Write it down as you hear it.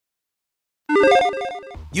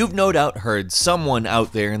You've no doubt heard someone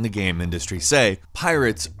out there in the game industry say,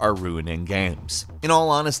 pirates are ruining games. In all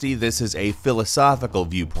honesty, this is a philosophical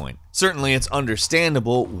viewpoint. Certainly it's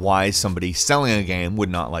understandable why somebody selling a game would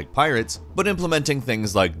not like pirates, but implementing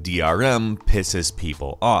things like DRM pisses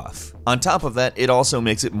people off. On top of that, it also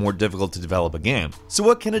makes it more difficult to develop a game. So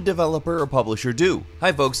what can a developer or publisher do?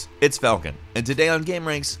 Hi folks, it's Falcon, and today on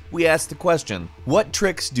gameranx, we ask the question, what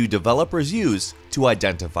tricks do developers use to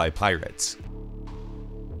identify pirates?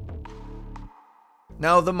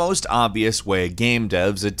 Now, the most obvious way game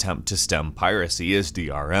devs attempt to stem piracy is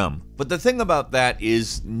DRM. But the thing about that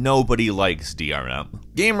is nobody likes DRM.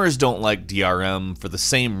 Gamers don't like DRM for the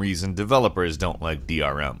same reason developers don't like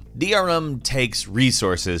DRM. DRM takes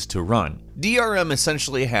resources to run. DRM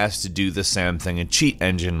essentially has to do the same thing a cheat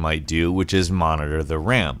engine might do, which is monitor the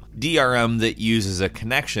RAM. DRM that uses a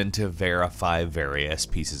connection to verify various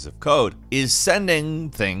pieces of code is sending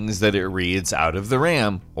things that it reads out of the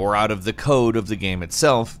RAM or out of the code of the game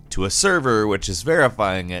itself to a server, which is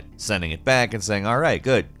verifying it, sending it back and saying, alright,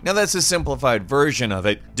 good. Now that's a simplified version of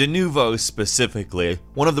it. Denuvo specifically,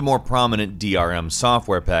 one of the more prominent DRM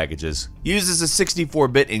software packages, uses a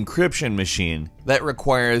 64-bit encryption machine that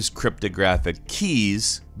requires cryptographic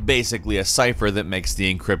keys, basically a cipher that makes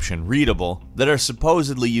the encryption readable, that are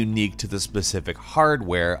supposedly unique to the specific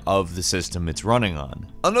hardware of the system it's running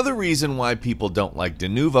on. Another reason why people don't like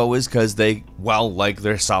Denuvo is because they, well, like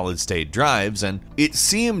their solid-state drives, and it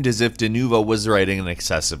seemed as if Denuvo was writing an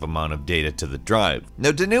excessive amount of data to the drive.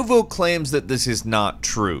 Now, Denuvo claims that this is not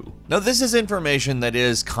true. Now, this is information that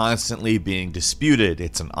is constantly being disputed.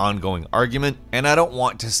 It's an ongoing argument, and I don't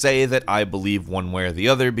want to say that I believe one way or the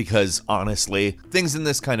other because, honestly, things in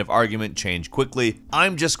this kind of argument change quickly.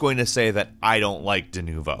 I'm just going to say that I don't like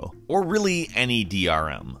Denuvo, or really any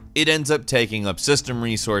DRM. It ends up taking up system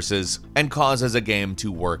resources and causes a game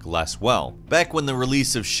to work less well. Back when the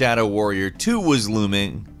release of Shadow Warrior 2 was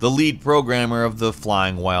looming, the lead programmer of the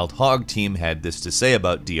Flying Wild Hog team had this to say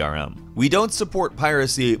about DRM. We don't support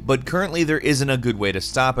piracy, but currently there isn't a good way to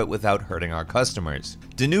stop it without hurting our customers.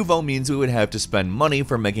 Denuvo means we would have to spend money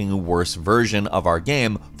for making a worse version of our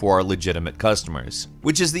game for our legitimate customers.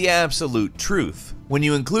 Which is the absolute truth. When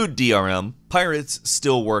you include DRM, pirates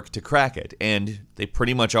still work to crack it, and they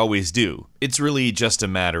pretty much always do. It's really just a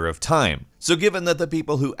matter of time. So given that the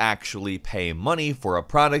people who actually pay money for a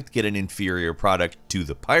product get an inferior product to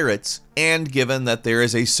the pirates, and given that there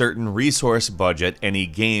is a certain resource budget any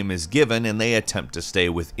game is given and they attempt to stay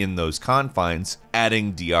within those confines,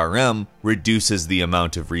 adding DRM reduces the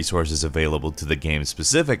amount of resources available to the game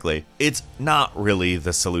specifically. It's not really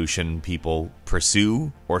the solution people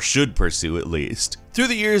pursue, or should pursue at least. Through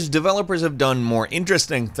the years, developers have done more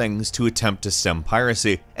interesting things to attempt to stem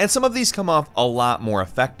piracy, and some of these come off a lot more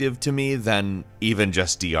effective to me than even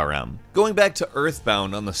just DRM. Going back to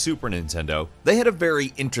Earthbound on the Super Nintendo, they had a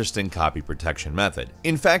very interesting copy protection method.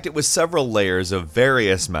 In fact, it was several layers of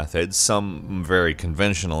various methods, some very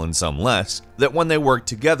conventional and some less, that when they worked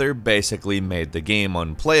together basically made the game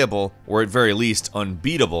unplayable, or at very least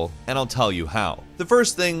unbeatable, and I'll tell you how. The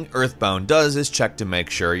first thing Earthbound does is check to make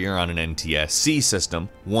sure you're on an NTSC system,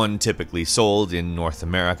 one typically sold in North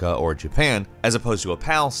America or Japan, as opposed to a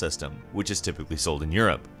PAL system, which is typically sold in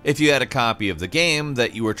Europe. If you had a copy of the game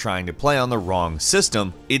that you were trying to play on the wrong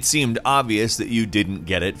system, it seemed obvious that you didn't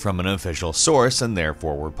get it from an official source and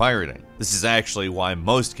therefore were pirating. This is actually why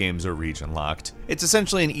most games are region locked. It's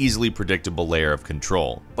essentially an easily predictable layer of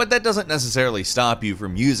control. But that doesn't necessarily stop you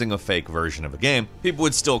from using a fake version of a game. People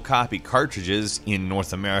would still copy cartridges in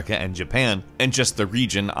North America and Japan, and just the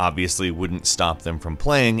region obviously wouldn't stop them from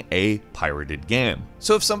playing a pirated game.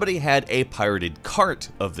 So if somebody had a pirated cart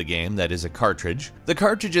of the game, that is a cartridge, the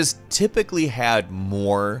cartridges typically had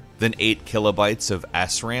more than 8 kilobytes of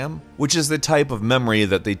SRAM, which is the type of memory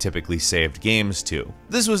that they typically saved games to.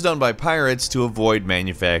 This was done by pirates to avoid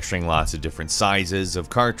manufacturing lots of different sizes of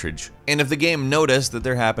cartridge. And if the game noticed that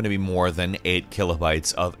there happened to be more than 8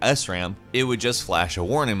 kilobytes of SRAM, it would just flash a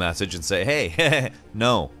warning message and say, hey,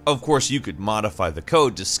 no. Of course, you could modify the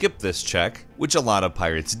code to skip this check, which a lot of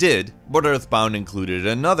pirates did, but Earthbound included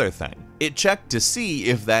another thing. It checked to see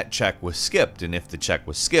if that check was skipped, and if the check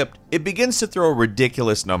was skipped, it begins to throw a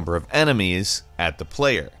ridiculous number of enemies at the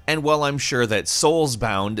player. And while I'm sure that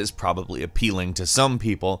Soulsbound is probably appealing to some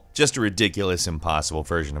people, just a ridiculous, impossible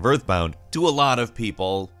version of Earthbound, to a lot of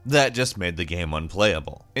people, that just made the game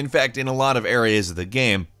unplayable. In fact, in a lot of areas of the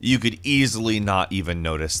game, you could easily not even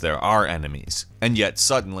notice there are enemies, and yet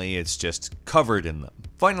suddenly it's just covered in them.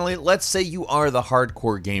 Finally, let's say you are the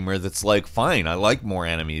hardcore gamer that's like, fine, I like more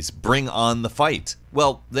enemies, bring on the fight.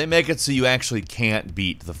 Well, they make it so you actually can't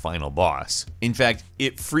beat the final boss. In fact,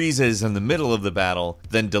 it freezes in the middle of the battle,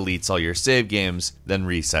 then deletes all your save games, then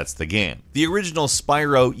resets the game. The original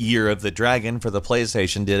Spyro Year of the Dragon for the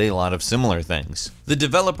PlayStation did a lot of similar things. The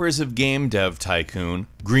developers of Game Dev Tycoon,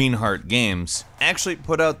 Greenheart Games, actually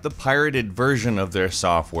put out the pirated version of their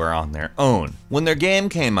software on their own. When their game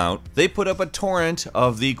came out, they put up a torrent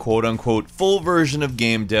of the quote-unquote full version of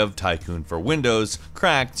Game Dev Tycoon for Windows,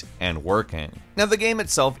 cracked and working. Now, the game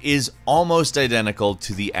itself is almost identical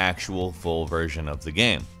to the actual full version of the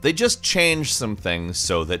game. They just changed some things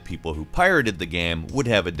so that people who pirated the game would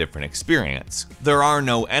have a different experience. There are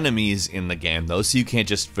no enemies in the game though, so you can't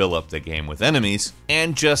just fill up the game with enemies,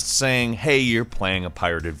 and just saying, hey, you're playing a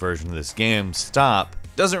pirated version of this game, stop,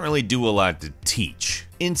 doesn't really do a lot to teach.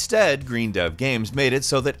 Instead, Green Dev Games made it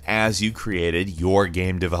so that as you created your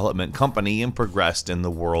game development company and progressed in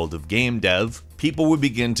the world of game dev, people would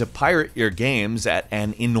begin to pirate your games at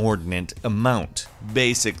an inordinate amount.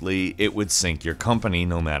 Basically, it would sink your company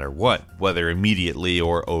no matter what, whether immediately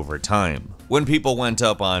or over time. When people went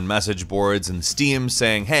up on message boards and Steam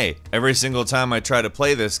saying, hey, every single time I try to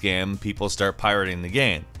play this game, people start pirating the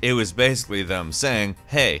game, it was basically them saying,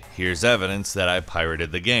 hey, here's evidence that I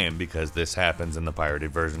pirated the game because this happens in the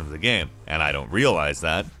pirated version of the game. And I don't realize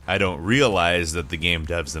that. I don't realize that the game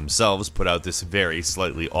devs themselves put out this very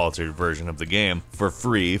slightly altered version of the game for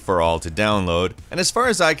free for all to download. And as far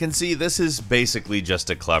as I can see, this is basically just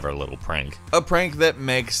a clever little prank. A prank that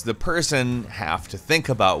makes the person have to think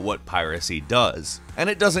about what piracy does. And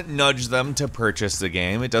it doesn't nudge them to purchase the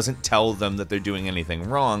game, it doesn't tell them that they're doing anything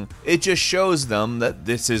wrong, it just shows them that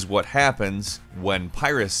this is what happens when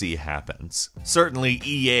piracy happens. Certainly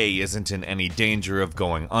EA isn't in any danger of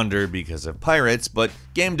going under because of pirates, but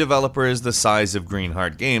game developers the size of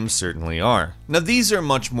Greenheart Games certainly are. Now these are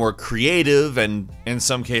much more creative and in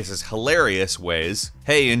some cases hilarious ways.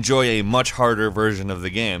 Hey, enjoy a much harder version of the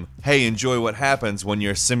game. Hey, enjoy what happens when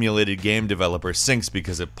your simulated game developer sinks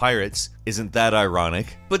because of pirates. Isn't that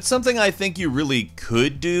ironic? But something I think you really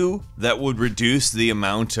could do that would reduce the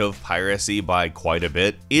amount of piracy by quite a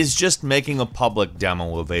bit is just making a public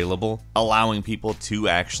demo available, allowing people to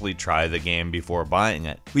actually try the game before buying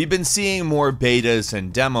it. We've been seeing more betas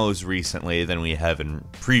and demos recently than we have in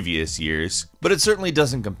previous years, but it certainly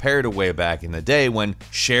doesn't compare to way back in the day when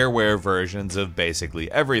shareware versions of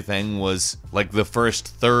basically everything was like the first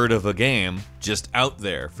third of a game just out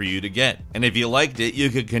there for you to get. And if you liked it, you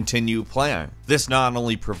could continue playing. This not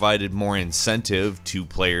only provided more incentive to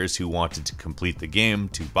players who wanted to complete the game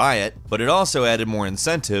to buy it, but it also added more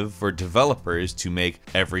incentive for developers to make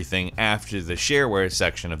everything after the shareware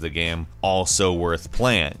section of the game also worth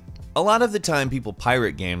playing. A lot of the time people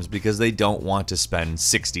pirate games because they don't want to spend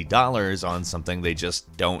 $60 on something they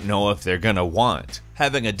just don't know if they're gonna want.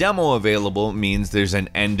 Having a demo available means there's an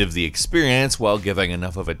end of the experience while giving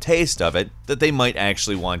enough of a taste of it that they might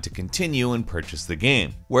actually want to continue and purchase the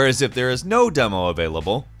game. Whereas if there is no demo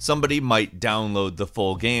available, somebody might download the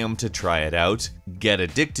full game to try it out, get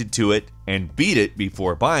addicted to it, and beat it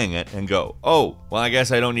before buying it and go, oh, well I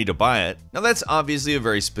guess I don't need to buy it. Now that's obviously a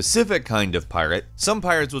very specific kind of pirate. Some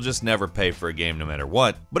pirates will just never pay for a game no matter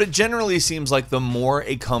what, but it generally seems like the more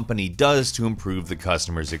a company does to improve the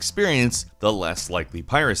customer's experience, the less likely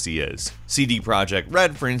piracy is. CD Projekt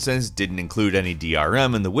Red, for instance, didn't include any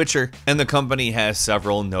DRM in The Witcher, and the company has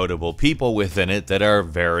several notable people within it that are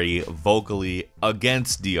very vocally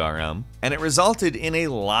against DRM, and it resulted in a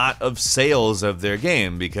lot of sales of their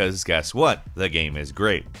game because guess what? The game is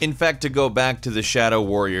great. In fact, to go back to the Shadow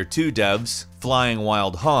Warrior 2 devs, Flying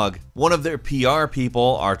Wild Hog, one of their PR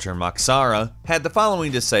people, Artur Maxara, had the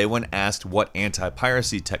following to say when asked what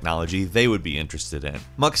anti-piracy technology they would be interested in.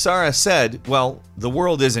 Maxara said, well, the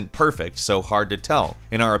world isn't perfect, so hard to tell.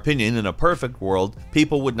 In our opinion, in a perfect world,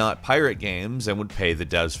 people would not pirate games and would pay the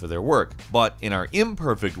devs for their work. But in our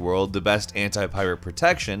imperfect world, the best anti-pirate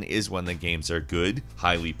protection is when the games are good,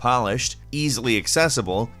 highly polished, easily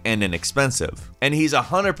accessible, and inexpensive. And he's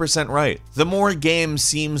 100% right. The more games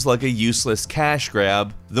seems like a useless cash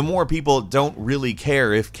grab, the more people don't really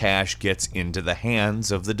care if cash gets into the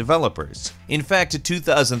hands of the developers. In fact, a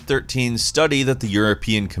 2013 study that the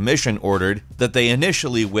European Commission ordered that they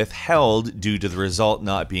initially withheld due to the result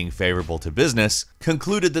not being favorable to business,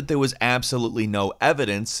 concluded that there was absolutely no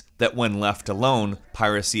evidence that when left alone,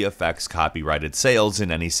 piracy affects copyrighted sales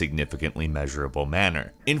in any significantly measurable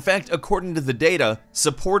manner. In fact, according to the data,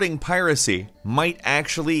 supporting piracy might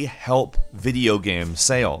actually help video game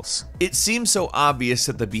sales. It seems so obvious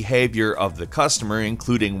that the behavior of the customer,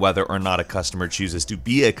 including whether or not a customer chooses to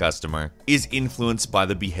be a customer, is influenced by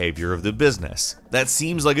the behavior of the business. That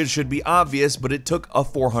seems like it should be obvious, but it took a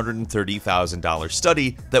 $430,000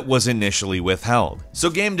 study that was initially withheld. So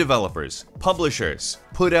game developers, publishers,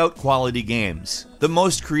 put out quality games. The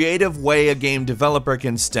most creative way a game developer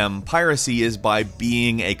can stem piracy is by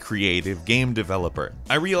being a creative game developer.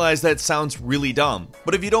 I realize that sounds really dumb,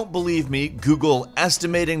 but if you don't believe me, Google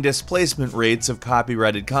estimating displacement rates of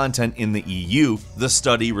copyrighted content in the EU, the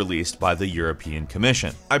study released by the European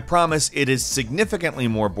Commission. I promise it is significantly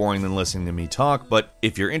more boring than listening to me talk, but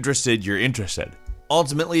if you're interested, you're interested.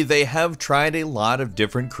 Ultimately, they have tried a lot of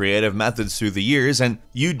different creative methods through the years, and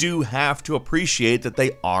you do have to appreciate that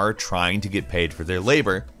they are trying to get paid for their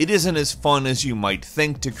labor. It isn't as fun as you might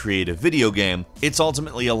think to create a video game. It's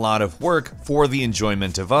ultimately a lot of work for the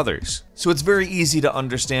enjoyment of others. So it's very easy to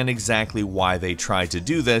understand exactly why they try to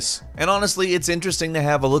do this, and honestly, it's interesting to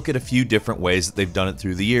have a look at a few different ways that they've done it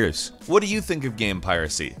through the years. What do you think of game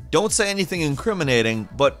piracy? Don't say anything incriminating,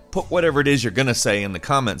 but put whatever it is you're gonna say in the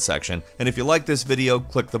comment section, and if you like this video,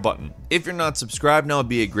 click the button. If you're not subscribed, now would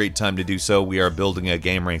be a great time to do so. We are building a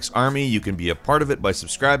gameranx army. You can be a part of it by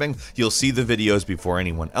subscribing. You'll see the videos before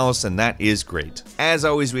anyone else, and that is great. As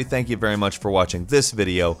always, we thank you very much for watching this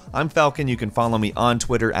video. I'm Falcon. You can follow me on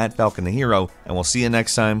Twitter at Falcon the Hero, and we'll see you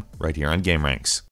next time right here on gameranx.